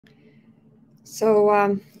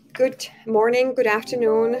Good morning, good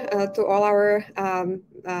afternoon to all our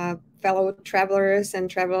fellow travelers and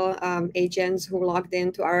travel agents who logged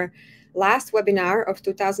into our last webinar of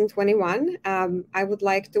 2021. I would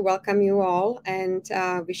like to welcome you all and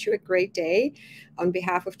wish you a great day on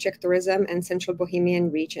behalf of Czech Tourism and Central Bohemian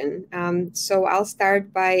region. So I'll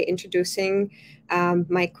start by introducing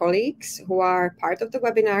my colleagues who are part of the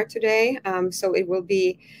webinar today. So it will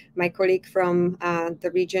be my colleague from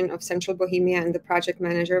the region of Central Bohemia and the project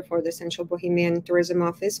manager for the Central Bohemian Tourism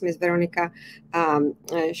Office, Ms. Veronika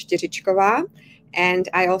Styřičková. And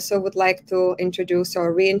I also would like to introduce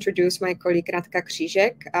or reintroduce my colleague Radka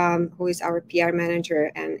Křížek, who is our PR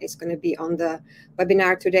manager and is going to be on the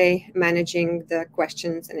webinar today, managing the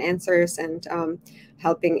questions and answers and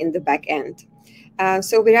helping in the back end.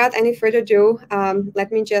 So without any further ado,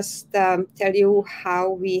 let me just tell you how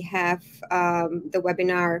we have the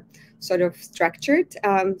webinar sort of structured.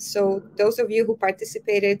 So those of you who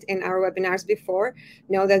participated in our webinars before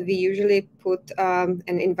know that we usually put and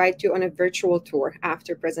invite you on a virtual tour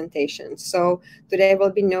after presentation. So today will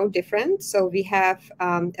be no different. So we have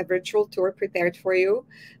a virtual tour prepared for you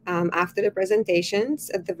after the presentations.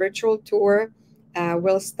 The virtual tour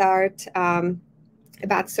will start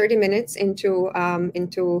about 30 minutes into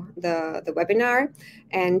the webinar,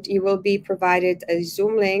 and you will be provided a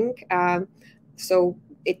Zoom link. So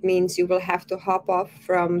it means you will have to hop off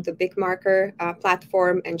from the Big Marker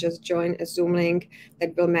platform and just join a Zoom link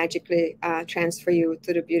that will magically transfer you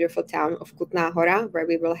to the beautiful town of Kutná Hora, where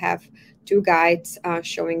we will have two guides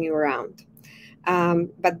showing you around.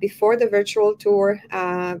 But before the virtual tour,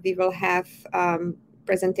 we will have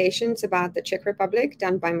presentations about the Czech Republic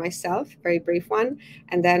done by myself, very brief one.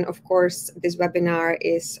 And then, of course, this webinar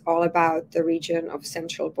is all about the region of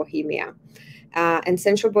Central Bohemia. And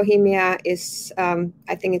Central Bohemia is,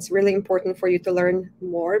 I think it's really important for you to learn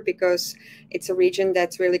more because it's a region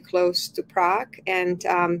that's really close to Prague. And,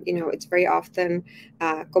 you know, it's very often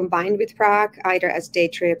combined with Prague, either as day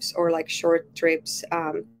trips or like short trips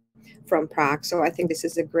from Prague. So I think this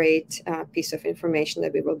is a great piece of information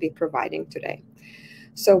that we will be providing today.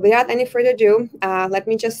 So without any further ado, let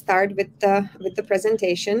me just start with the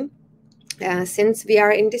presentation. Since we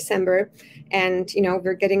are in December and, you know,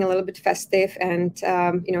 we're getting a little bit festive and,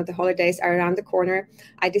 you know, the holidays are around the corner,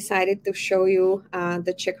 I decided to show you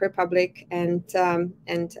the Czech Republic and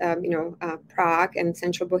you know, Prague and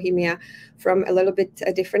Central Bohemia from a little bit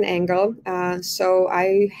a different angle. So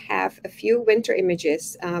I have a few winter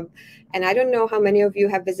images. And I don't know how many of you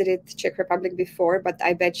have visited Czech Republic before, but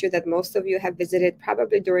I bet you that most of you have visited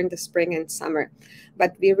probably during the spring and summer.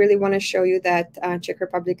 But we really want to show you that Czech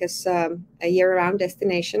Republic is a year-round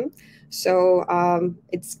destination. So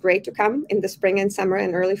it's great to come in the spring and summer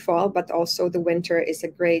and early fall, but also the winter is a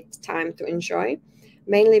great time to enjoy,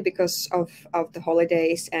 mainly because of the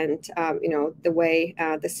holidays and, you know, the way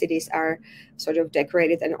the cities are sort of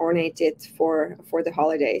decorated and ornated for the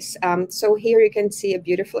holidays. So here you can see a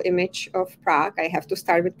beautiful image of Prague. I have to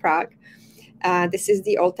start with Prague. This is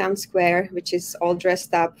the Old Town Square, which is all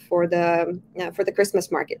dressed up for the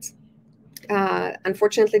Christmas markets.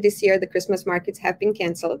 Unfortunately, this year the Christmas markets have been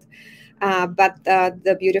canceled, but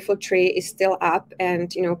the beautiful tree is still up,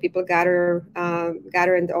 and you know, people gather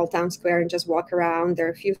in the Old Town Square and just walk around. There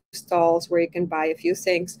are a few stalls where you can buy a few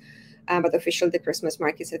things, but officially the Christmas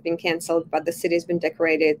markets have been canceled. But the city has been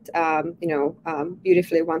decorated, you know,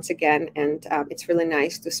 beautifully once again, and it's really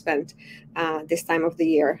nice to spend this time of the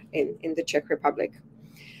year in the Czech Republic.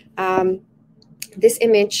 This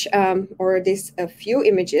image or these few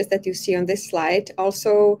images that you see on this slide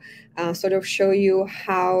also sort of show you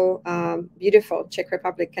how beautiful Czech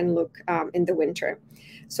Republic can look in the winter.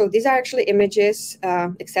 So these are actually images,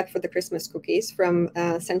 except for the Christmas cookies, from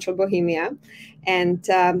Central Bohemia. And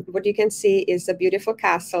what you can see is a beautiful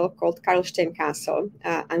castle called Karlštejn Castle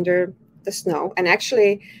under the snow. And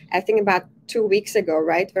actually, I think about 2 weeks ago,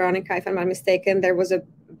 right, Veronica, if I'm not mistaken, there was a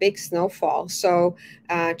big snowfall. So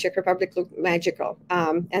Czech Republic looked magical.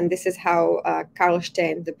 And this is how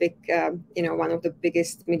Karlštejn, the big, you know, one of the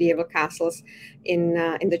biggest medieval castles in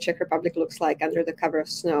the Czech Republic looks like under the cover of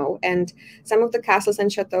snow. And some of the castles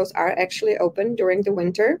and chateaus are actually open during the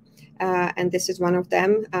winter. And this is one of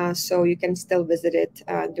them. So you can still visit it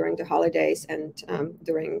during the holidays and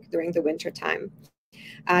during the winter time.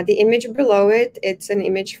 The image below it, it's an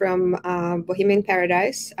image from Bohemian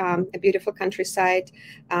Paradise, a beautiful countryside.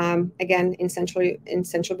 Again, in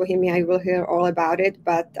central Bohemia, you will hear all about it,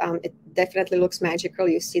 but it definitely looks magical.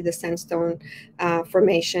 You see the sandstone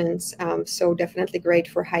formations, so definitely great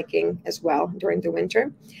for hiking as well during the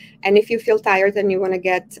winter. And if you feel tired and you want to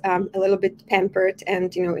get a little bit pampered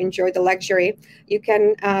and enjoy the luxury, you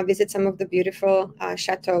can visit some of the beautiful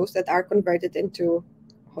chateaus that are converted into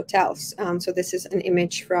hotels. So this is an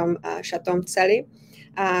image from Chateau Mceli,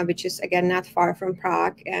 which is again not far from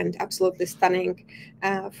Prague and absolutely stunning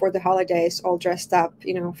for the holidays, all dressed up,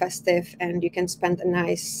 festive, and you can spend a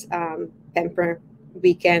nice pamper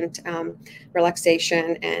weekend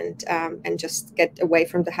relaxation and just get away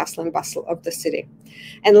from the hustle and bustle of the city.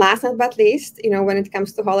 And last but not least, when it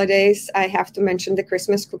comes to holidays, I have to mention the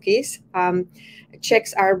Christmas cookies.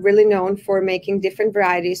 Czechs are really known for making different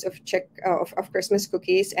varieties of Christmas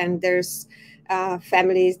cookies, and there's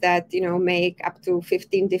families that make up to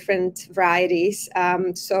 15 different varieties.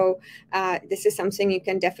 So this is something you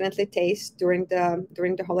can definitely taste during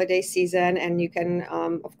the holiday season, and you can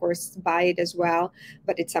of course buy it as well.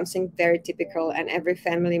 But it's something very typical, and every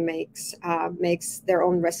family makes their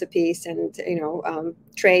own recipes and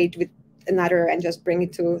trade with another and just bring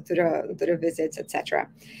it to the visits, etc.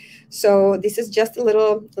 So this is just a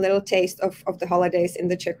little taste of the holidays in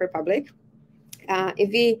the Czech Republic.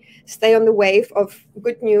 If we stay on the wave of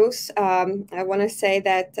good news, I want to say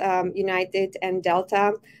that United and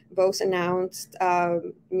Delta both announced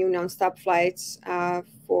new nonstop flights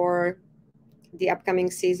for the upcoming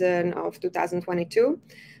season of 2022.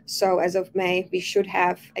 So as of May, we should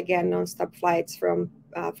have again nonstop flights from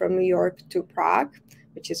New York to Prague,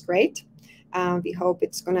 which is great. We hope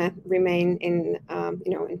it's going to remain in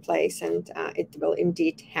place, and it will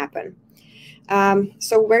indeed happen.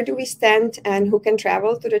 So where do we stand, and who can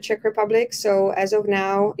travel to the Czech Republic? So as of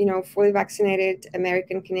now, fully vaccinated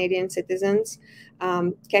American Canadian citizens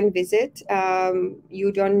can visit.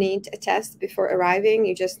 You don't need a test before arriving.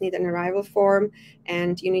 You just need an arrival form,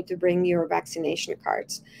 and you need to bring your vaccination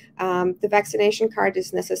cards. The vaccination card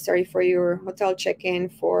is necessary for your hotel check-in,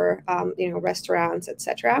 for restaurants,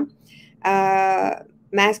 etc.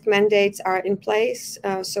 Mask mandates are in place,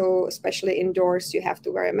 so especially indoors, you have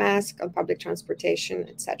to wear a mask on public transportation,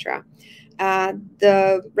 etc.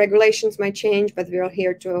 The regulations might change, but we're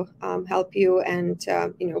here to help you and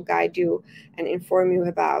guide you and inform you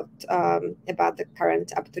about the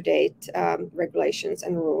current up-to-date regulations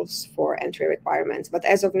and rules for entry requirements. But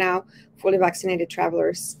as of now, fully vaccinated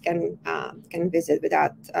travelers can visit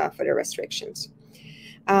without further restrictions.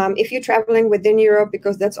 If you're traveling within Europe,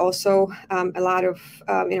 because that's also a lot of,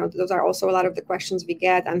 those are also a lot of the questions we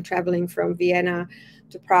get. I'm traveling from Vienna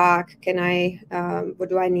to Prague. What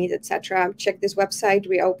do I need, etc. Check this website,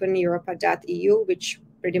 reopeneuropa.eu, which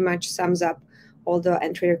pretty much sums up all the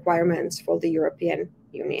entry requirements for the European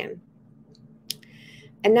Union.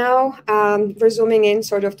 And now we're zooming in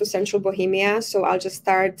sort of to central Bohemia. So I'll just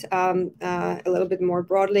start a little bit more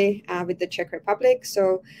broadly with the Czech Republic.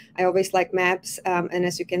 So I always like maps. And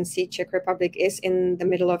as you can see, Czech Republic is in the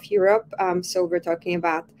middle of Europe. So we're talking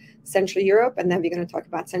about Central Europe, and then we're going to talk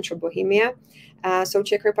about central Bohemia. So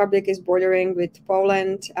Czech Republic is bordering with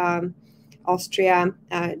Poland, Austria,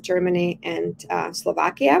 Germany, and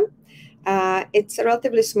Slovakia. It's a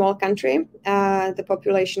relatively small country. The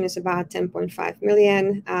population is about 10.5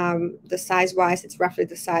 million. The size-wise, it's roughly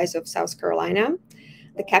the size of South Carolina.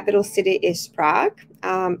 The capital city is Prague.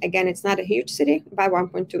 Again, it's not a huge city, about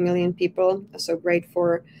 1.2 million people, so great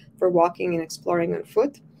for walking and exploring on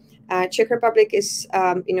foot. Czech Republic is,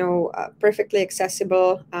 perfectly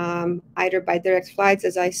accessible either by direct flights,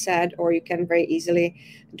 as I said, or you can very easily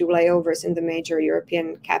do layovers in the major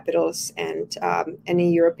European capitals. And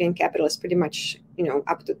any European capital is pretty much,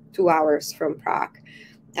 up to 2 hours from Prague.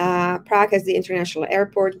 Prague has the international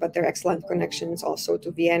airport, but there are excellent connections also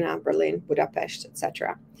to Vienna, Berlin, Budapest,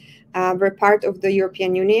 etc. We're part of the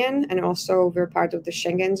European Union, and also we're part of the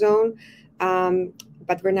Schengen zone.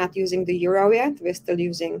 But we're not using the euro yet. We're still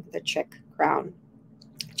using the Czech crown.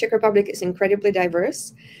 Czech Republic is incredibly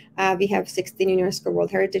diverse. We have 16 UNESCO World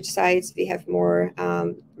Heritage Sites. We have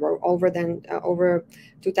over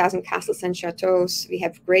 2,000 castles and chateaus. We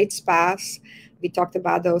have great spas. We talked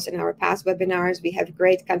about those in our past webinars. We have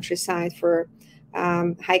great countryside for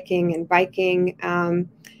hiking and biking.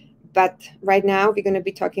 But right now, we're going to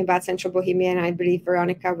be talking about Central Bohemia, and I believe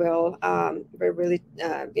Veronica will really,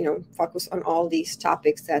 focus on all these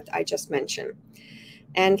topics that I just mentioned.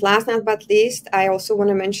 And last but not least, I also want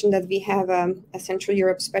to mention that we have a Central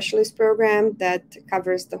Europe specialist program that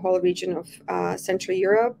covers the whole region of Central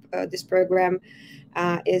Europe. This program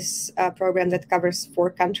is a program that covers 4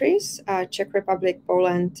 countries, Czech Republic,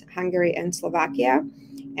 Poland, Hungary, and Slovakia.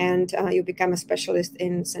 And you become a specialist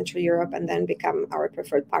in Central Europe and then become our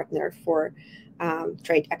preferred partner for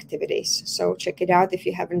trade activities. So check it out if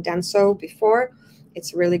you haven't done so before.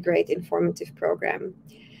 It's a really great informative program.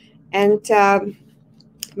 And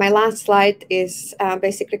my last slide is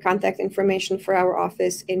basically contact information for our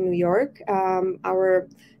office in New York. Our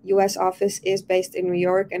U.S. office is based in New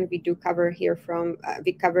York, and we do cover here from,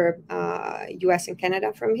 we cover U.S. and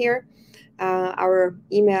Canada from here. Our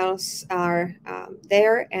emails are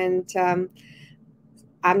there, and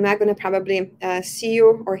I'm not going to probably see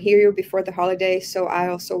you or hear you before the holiday, so I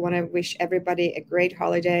also want to wish everybody a great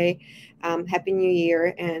holiday, Happy New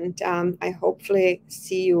Year, and I hopefully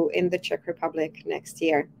see you in the Czech Republic next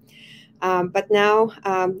year. But now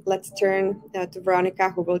let's turn to Veronica,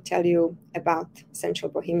 who will tell you about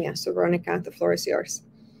Central Bohemia. So Veronica, the floor is yours.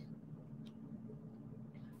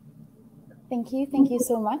 Thank you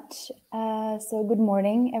so much. So good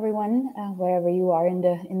morning, everyone, wherever you are in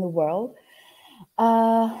the world,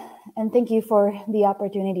 and thank you for the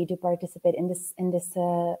opportunity to participate in this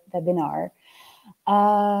webinar.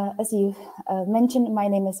 As you mentioned, my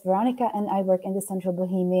name is Veronica, and I work in the Central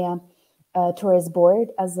Bohemia Tourist Board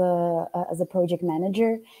as a project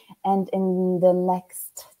manager. And in the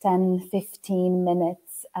next 10-15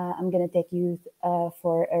 minutes, I'm going to take you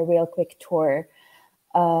for a real quick tour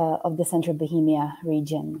of the Central Bohemia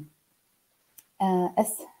region.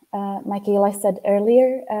 As Michaela said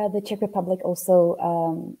earlier, the Czech Republic,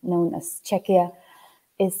 also known as Czechia,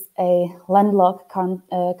 is a landlocked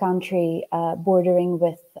country bordering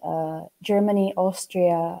with Germany,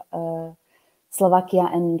 Austria, Slovakia,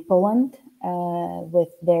 and Poland. With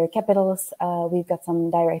their capitals, we've got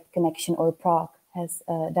some direct connection, or Prague has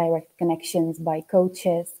direct connections by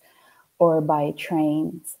coaches or by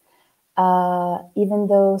trains. Even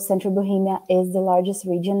though Central Bohemia is the largest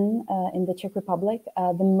region in the Czech Republic,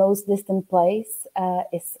 the most distant place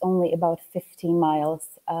is only about 50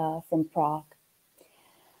 miles from Prague.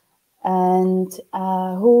 And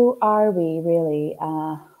who are we really?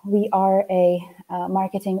 We are a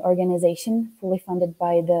marketing organization fully funded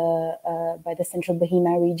by the Central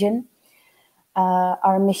Bohemia region.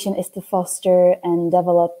 Our mission is to foster and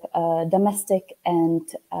develop domestic and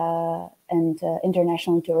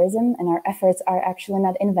international tourism, and our efforts are actually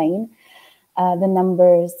not in vain. The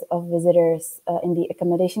numbers of visitors in the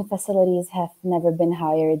accommodation facilities have never been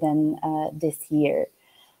higher than this year.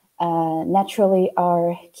 Naturally,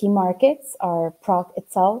 our key markets are Prague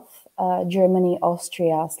itself, Germany,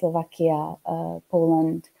 Austria, Slovakia,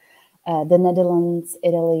 Poland, the Netherlands,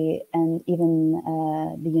 Italy, and even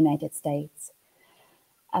the United States.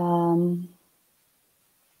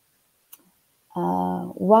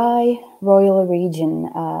 Why Royal region?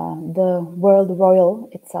 The word royal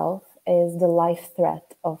itself is the life thread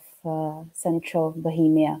of Central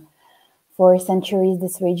Bohemia. For centuries,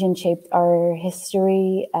 this region shaped our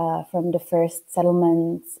history from the first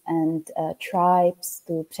settlements and tribes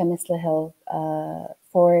to Přemysl Hill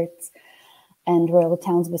forts and royal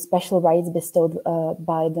towns with special rights bestowed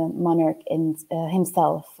by the monarch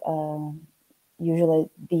himself. Usually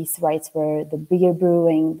these rights were the beer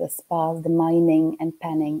brewing, the spas, the mining, and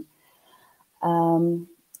panning.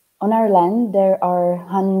 On our land, there are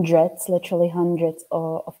hundreds, literally hundreds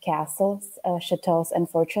of castles, chateaus, and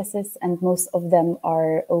fortresses, and most of them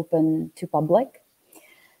are open to public.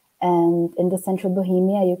 And in the Central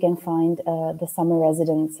Bohemia, you can find the summer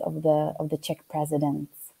residence of the Czech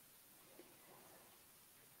presidents.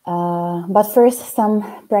 But first, some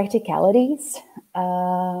practicalities.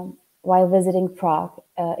 While visiting Prague,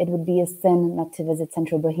 it would be a sin not to visit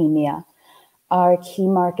Central Bohemia. Our key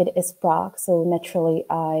market is Prague, so naturally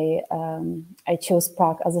I chose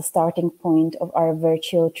Prague as a starting point of our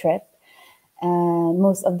virtual trip.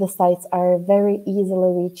 Most of the sites are very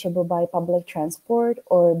easily reachable by public transport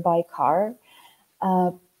or by car.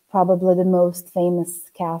 Probably the most famous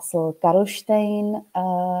castle, Karlštejn.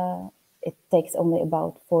 It takes only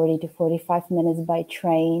about 40 to 45 minutes by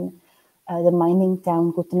train. The mining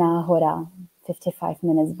town Kutná Hora, 55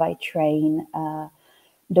 minutes by train.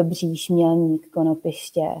 Dobříš, Mělník,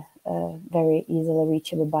 Konopiště, very easily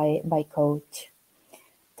reachable by coach.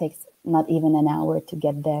 Takes not even an hour to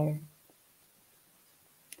get there.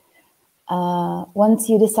 Once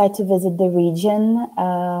you decide to visit the region,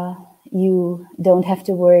 you don't have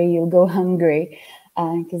to worry you'll go hungry,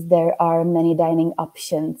 because there are many dining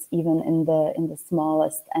options even in the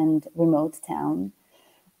smallest and remote town.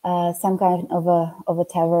 Some kind of a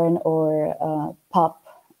tavern or a pub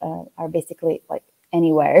are basically like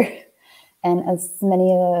anywhere. And as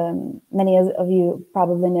many of you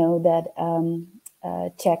probably know that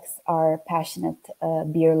Czechs are passionate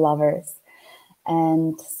beer lovers.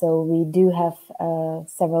 And so we do have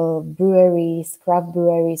several breweries, craft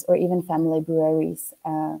breweries, or even family breweries.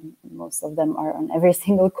 Most of them are on every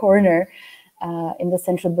single corner. In the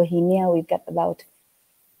central Bohemia, we've got about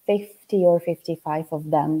 50 or 55 of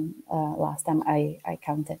them last time I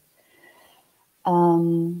counted.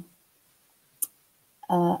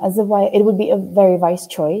 It would be a very wise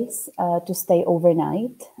choice to stay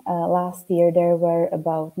overnight. Last year, there were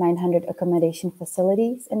about 900 accommodation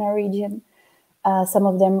facilities in our region. Some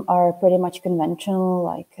of them are pretty much conventional,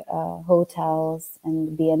 like hotels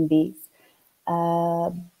and B&Bs.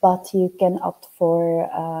 But you can opt for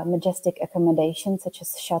majestic accommodations such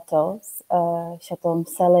as chateaus, Chateau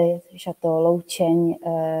Msely, Chateau Loučeň,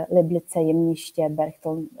 Liblice, Jemniště,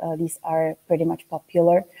 Berchtol. These are pretty much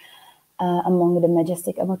popular among the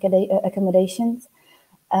majestic accommodations.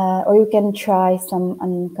 Or you can try some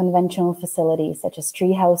unconventional facilities such as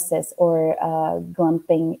tree houses or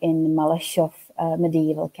glamping in Malešov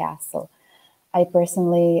medieval castle. I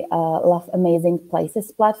personally love Amazing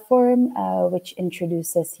Places platform, which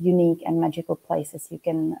introduces unique and magical places you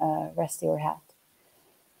can rest your head.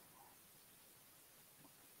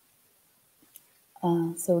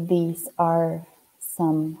 So these are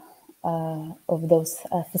some of those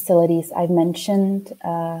facilities I've mentioned: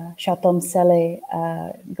 Chateau Msely,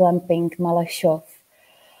 glamping, Malešov,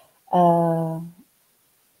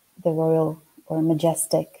 the royal or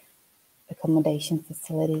majestic accommodation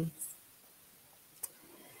facilities.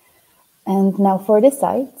 And now for the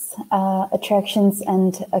sites, attractions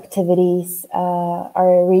and activities.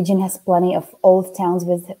 Our region has plenty of old towns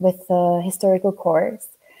with historical cores.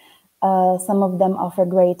 Some of them offer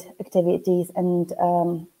great activities, and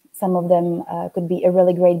some of them could be a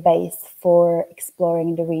really great base for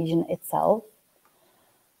exploring the region itself.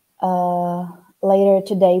 Later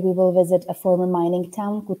today, we will visit a former mining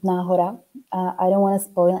town, Kutná Hora. I don't want to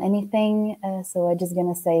spoil anything, so I'm just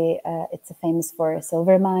going to say it's famous for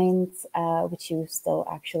silver mines, which you still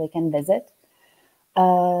actually can visit.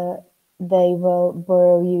 They will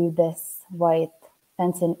borrow you this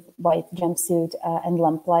fancy white jumpsuit and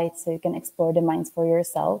lamplight so you can explore the mines for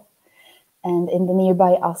yourself. And in the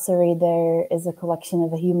nearby ossuary, there is a collection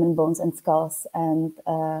of human bones and skulls. And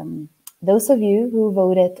those of you who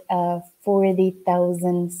voted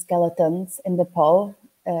 40,000 skeletons in the poll,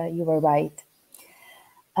 you were right.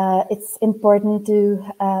 It's important to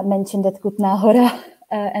mention that Kutná Hora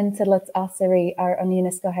and Sedlec ossuary are on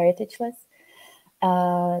UNESCO Heritage List.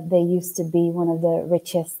 They used to be one of the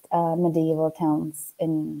richest medieval towns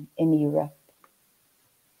in Europe.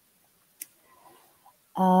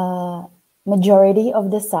 Majority of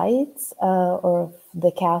the sites or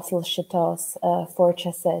the castles, chateaus,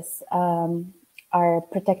 fortresses are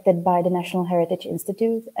protected by the National Heritage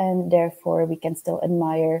Institute, and therefore we can still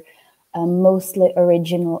admire mostly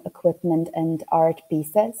original equipment and art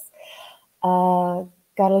pieces.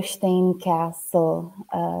 Karlstein Castle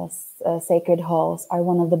sacred halls are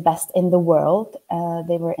one of the best in the world.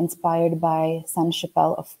 They were inspired by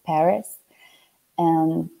Sainte-Chapelle of Paris,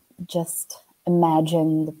 and just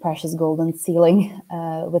imagine the precious golden ceiling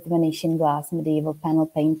with Venetian glass, medieval panel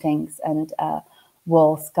paintings, and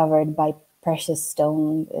walls covered by precious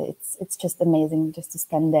stone. It's just amazing just to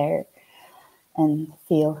stand there and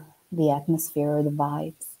feel the atmosphere or the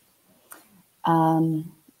vibes.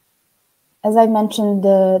 As I mentioned,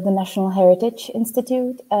 the National Heritage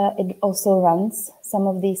Institute, it also runs some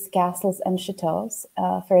of these castles and chateaus.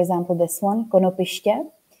 For example, this one,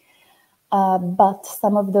 Konopiště. But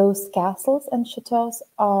some of those castles and chateaus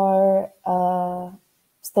are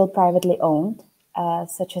still privately owned,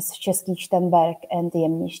 such as Český Šternberk and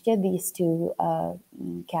Jemniště, these two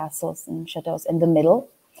castles and chateaus in the middle,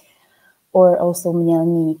 or also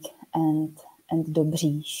Mělník and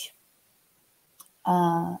Dobříž.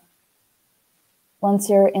 Once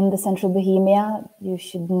you're in the central Bohemia, you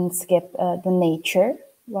shouldn't skip the nature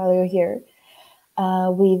while you're here.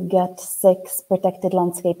 We've got 6 protected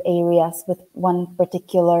landscape areas, with one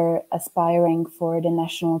particular aspiring for the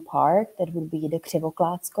national park. That would be the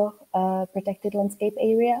Křivoklátsko protected landscape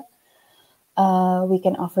area. We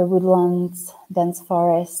can offer woodlands, dense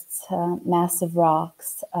forests, massive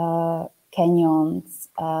rocks, canyons,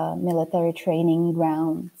 military training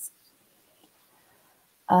grounds.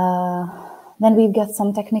 Then we've got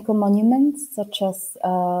some technical monuments, such as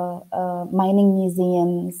mining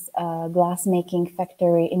museums, glassmaking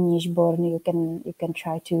factory in Nižborn. You can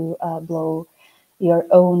try to blow your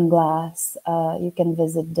own glass. You can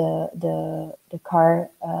visit the car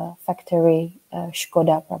factory,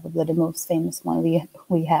 Škoda, probably the most famous one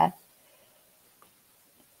we have.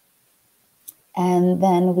 And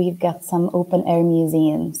then we've got some open air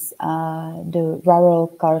museums. The rural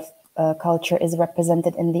culture is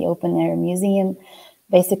represented in the open air museum.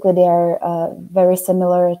 Basically, they are very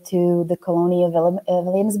similar to the Colonia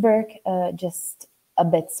Williamsburg, just a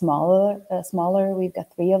bit smaller. We've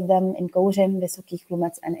got 3 of them in Kouřim, Vysoký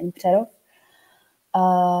Chlumec, and in Přerov.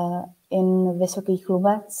 In Vysoký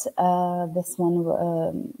Chlumec, this one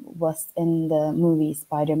was in the movie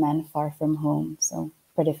Spider-Man: Far From Home, so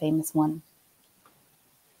pretty famous one.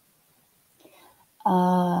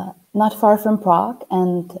 Not far from Prague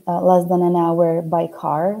and less than an hour by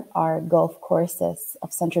car are golf courses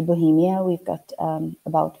of central Bohemia. We've got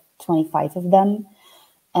about 25 of them,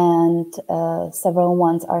 and several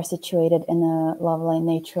ones are situated in a lovely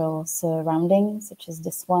natural surrounding, such as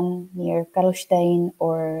this one near Karlštejn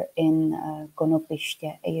or in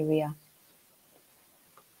Konopiště area.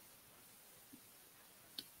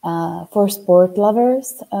 For sport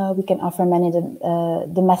lovers, we can offer many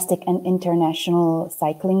domestic and international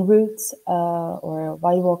cycling routes, or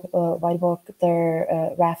whitewater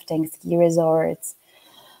rafting, ski resorts,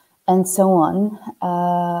 and so on.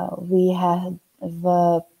 We have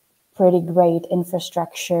a pretty great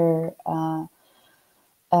infrastructure,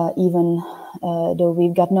 even though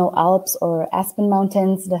we've got no Alps or Aspen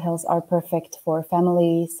Mountains. The hills are perfect for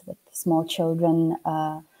families with small children.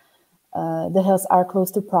 The hills are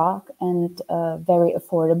close to Prague and very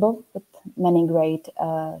affordable, with many great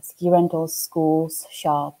ski rentals, schools,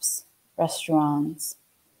 shops, restaurants.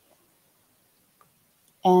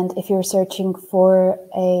 And if you're searching for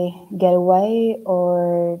a getaway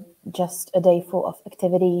or just a day full of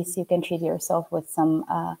activities, you can treat yourself with some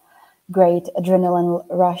great adrenaline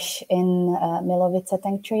rush in Milovice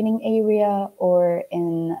tank training area or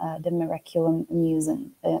in the Miraculum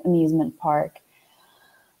amusement park.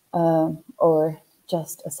 Or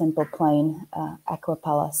just a simple plain aqua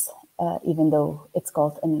palace, even though it's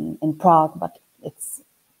called in Prague, but it's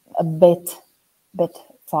a bit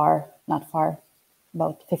far, not far,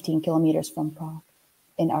 about 15 kilometers from Prague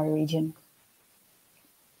in our region.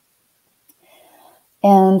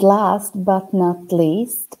 And last but not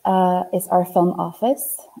least is our film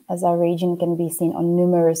office, as our region can be seen on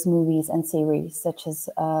numerous movies and series, such as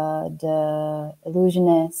The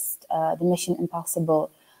Illusionist, The Mission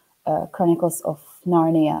Impossible, Chronicles of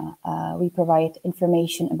Narnia. We provide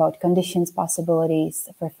information about conditions, possibilities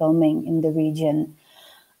for filming in the region.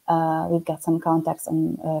 We've got some contacts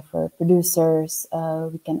for producers.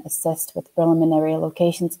 We can assist with preliminary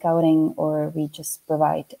location scouting, or we just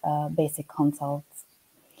provide basic consults.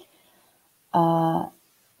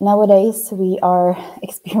 Nowadays, we are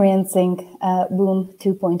experiencing Boom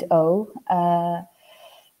 2.0.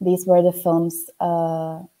 These were the films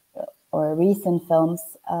or recent films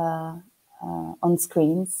on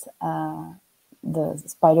screens. The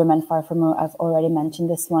Spider-Man: Far From Home, I've already mentioned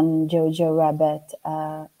this one. Jojo Rabbit,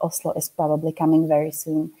 Oslo is probably coming very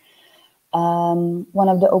soon. One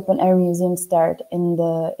of the open-air museums starred in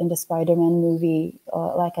the Spider-Man movie,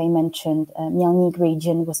 like I mentioned. Mělník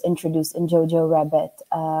region was introduced in Jojo Rabbit.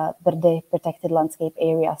 Brdy Protected Landscape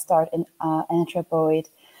Area starred in Anthropoid.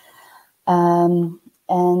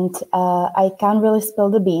 And I can't really spill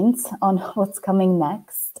the beans on what's coming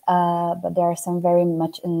next, but there are some very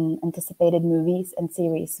much anticipated movies and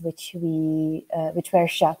series which were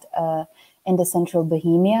shot in the central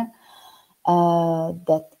Bohemia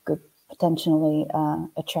that could potentially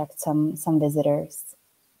attract some visitors.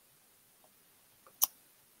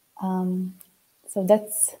 So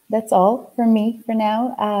that's all from me for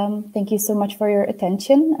now. Thank you so much for your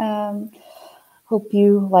attention. Hope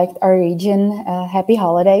you liked our region. Happy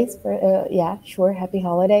holidays. Happy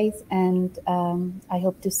holidays. And I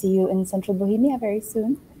hope to see you in Central Bohemia very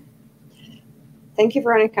soon. Thank you,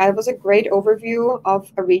 Veronica. It was a great overview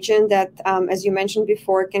of a region that, as you mentioned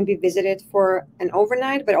before, can be visited for an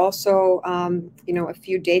overnight, but also, a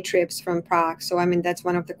few day trips from Prague. So, that's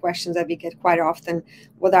one of the questions that we get quite often.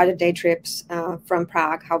 What are the day trips from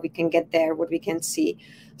Prague? How we can get there? What we can see?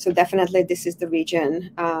 So definitely this is the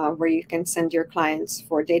region where you can send your clients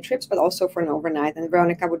for day trips, but also for an overnight. And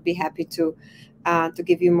Veronica would be happy to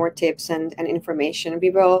give you more tips and information. We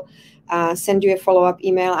will send you a follow-up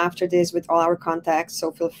email after this with all our contacts,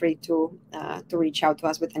 so feel free to reach out to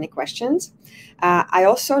us with any questions. I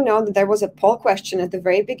also know that there was a poll question at the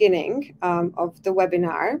very beginning of the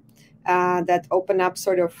webinar, that open up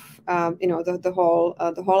sort of the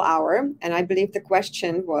whole hour. And I believe the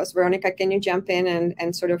question was, Veronica, can you jump in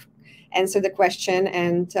and sort of answer the question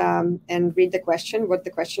and read the question, what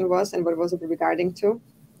the question was and what was it regarding to?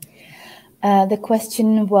 The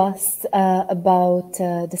question was about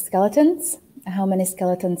the skeletons, how many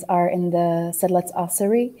skeletons are in the Sedlec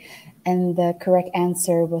ossuary, and the correct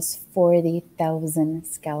answer was 40,000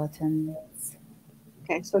 skeletons.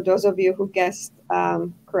 Okay, so those of you who guessed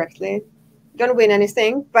correctly don't win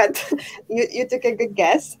anything, but you took a good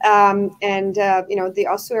guess. The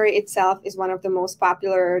ossuary itself is one of the most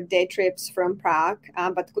popular day trips from Prague,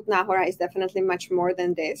 but Kutná Hora is definitely much more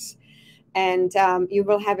than this. And you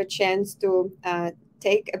will have a chance to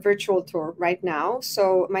take a virtual tour right now.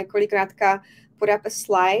 So my colleague Radka put up a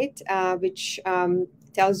slide which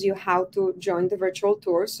tells you how to join the virtual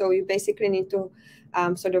tour. So you basically need to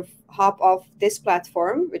sort of hop off this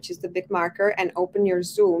platform, which is the big marker, and open your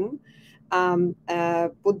Zoom.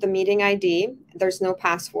 Put the meeting ID. There's no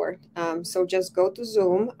password. So just go to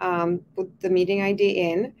Zoom, put the meeting ID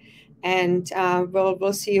in, and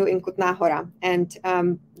we'll see you in Kutná Hora. And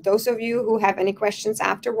those of you who have any questions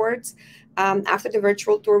afterwards, after the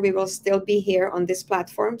virtual tour, we will still be here on this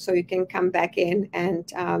platform, so you can come back in.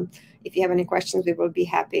 And if you have any questions, we will be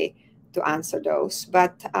happy to answer those.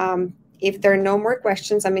 But if there are no more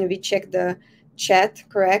questions, I mean, we checked the chat,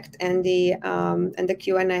 correct, and the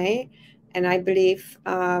Q&A, and I believe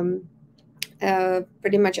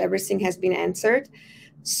pretty much everything has been answered.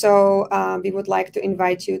 So we would like to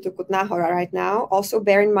invite you to Kutná Hora right now. Also,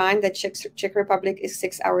 bear in mind that Czech Republic is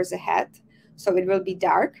 6 hours ahead, so it will be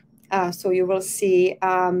dark. So you will see,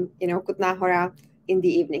 Kutná Hora in the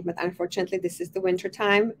evening. But unfortunately, this is the winter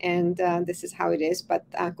time, and this is how it is. But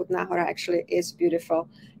Kutná Hora actually is beautiful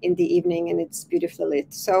in the evening, and it's beautifully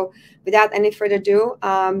lit. So without any further ado,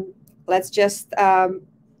 let's just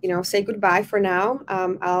say goodbye for now.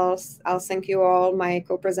 I'll thank you all, my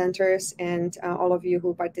co-presenters, and all of you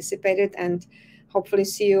who participated, and hopefully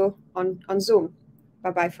see you on Zoom.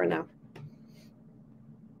 Bye-bye for now.